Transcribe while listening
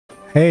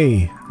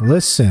Hey,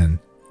 listen,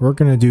 we're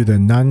gonna do the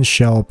None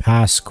Shall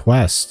Pass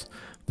quest.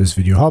 If this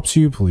video helps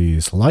you,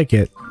 please like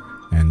it,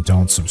 and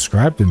don't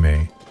subscribe to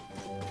me.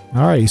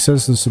 Alright, he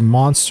says there's some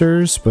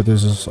monsters, but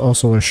there's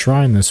also a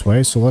shrine this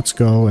way, so let's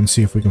go and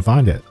see if we can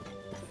find it.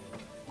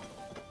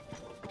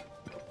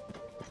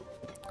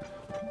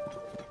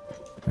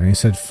 And he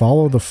said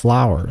follow the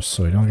flowers,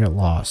 so we don't get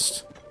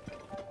lost.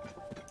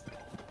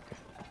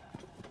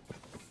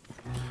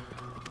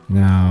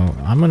 Now,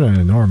 I'm gonna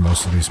ignore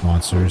most of these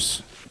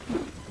monsters.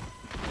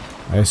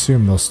 I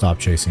assume they'll stop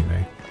chasing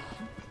me.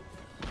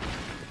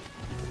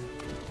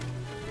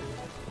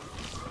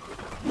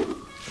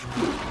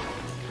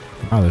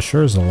 Wow, there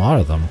sure is a lot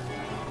of them.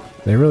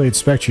 They really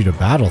expect you to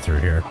battle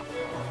through here.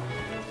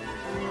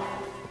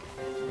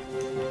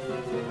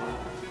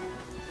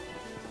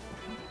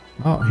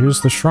 Oh,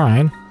 here's the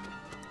shrine.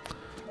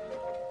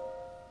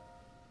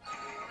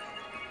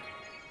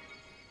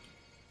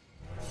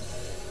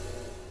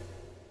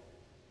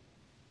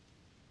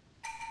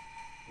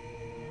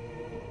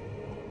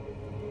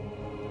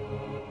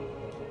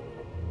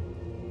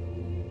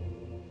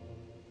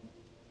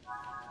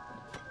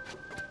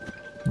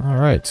 All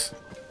right.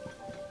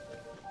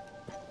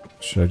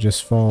 Should I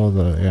just follow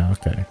the... yeah,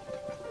 okay.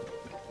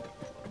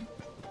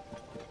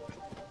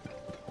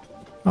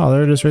 Oh,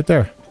 there it is right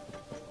there.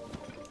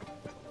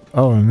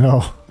 Oh,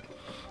 no.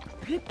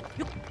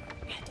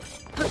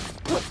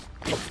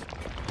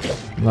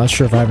 I'm not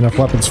sure if I have enough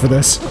weapons for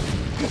this.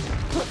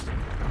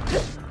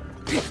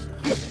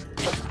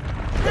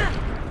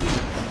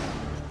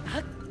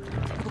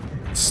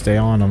 Stay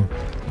on him.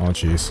 Oh,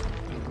 jeez.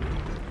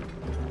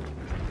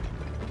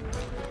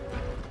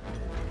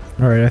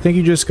 Alright, I think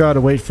you just gotta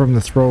wait for him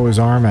to throw his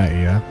arm at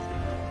you.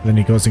 Then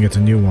he goes and gets a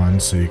new one,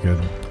 so you could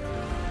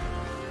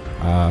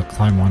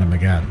climb on him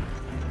again.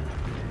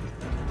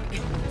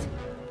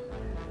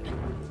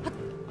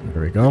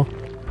 There we go.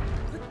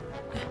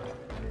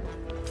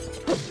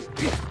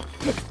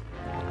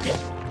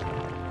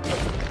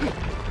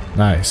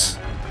 Nice.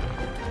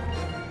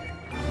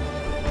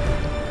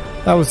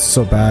 That was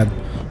so bad.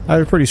 I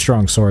have a pretty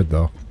strong sword,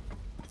 though.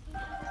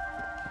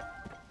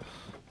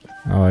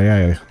 Oh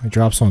yeah, he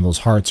drops one of those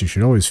hearts. You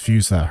should always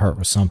fuse that heart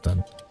with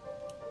something.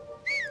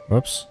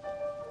 Whoops.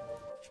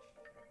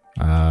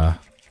 I'll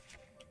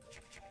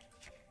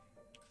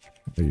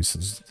use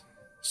this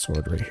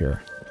sword right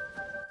here.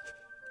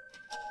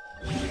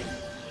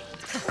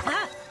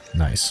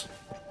 Nice.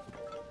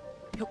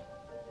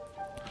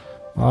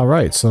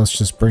 Alright, so let's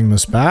just bring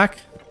this back.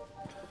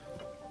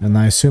 And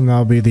I assume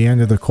that'll be the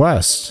end of the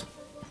quest.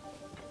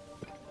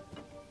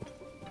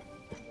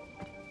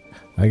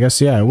 I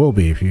guess, yeah, it will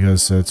be,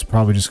 because it's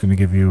probably just going to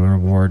give you a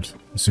reward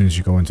as soon as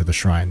you go into the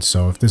shrine.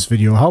 So if this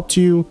video helped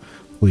you,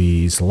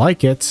 please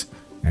like it,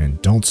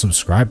 and don't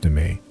subscribe to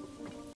me.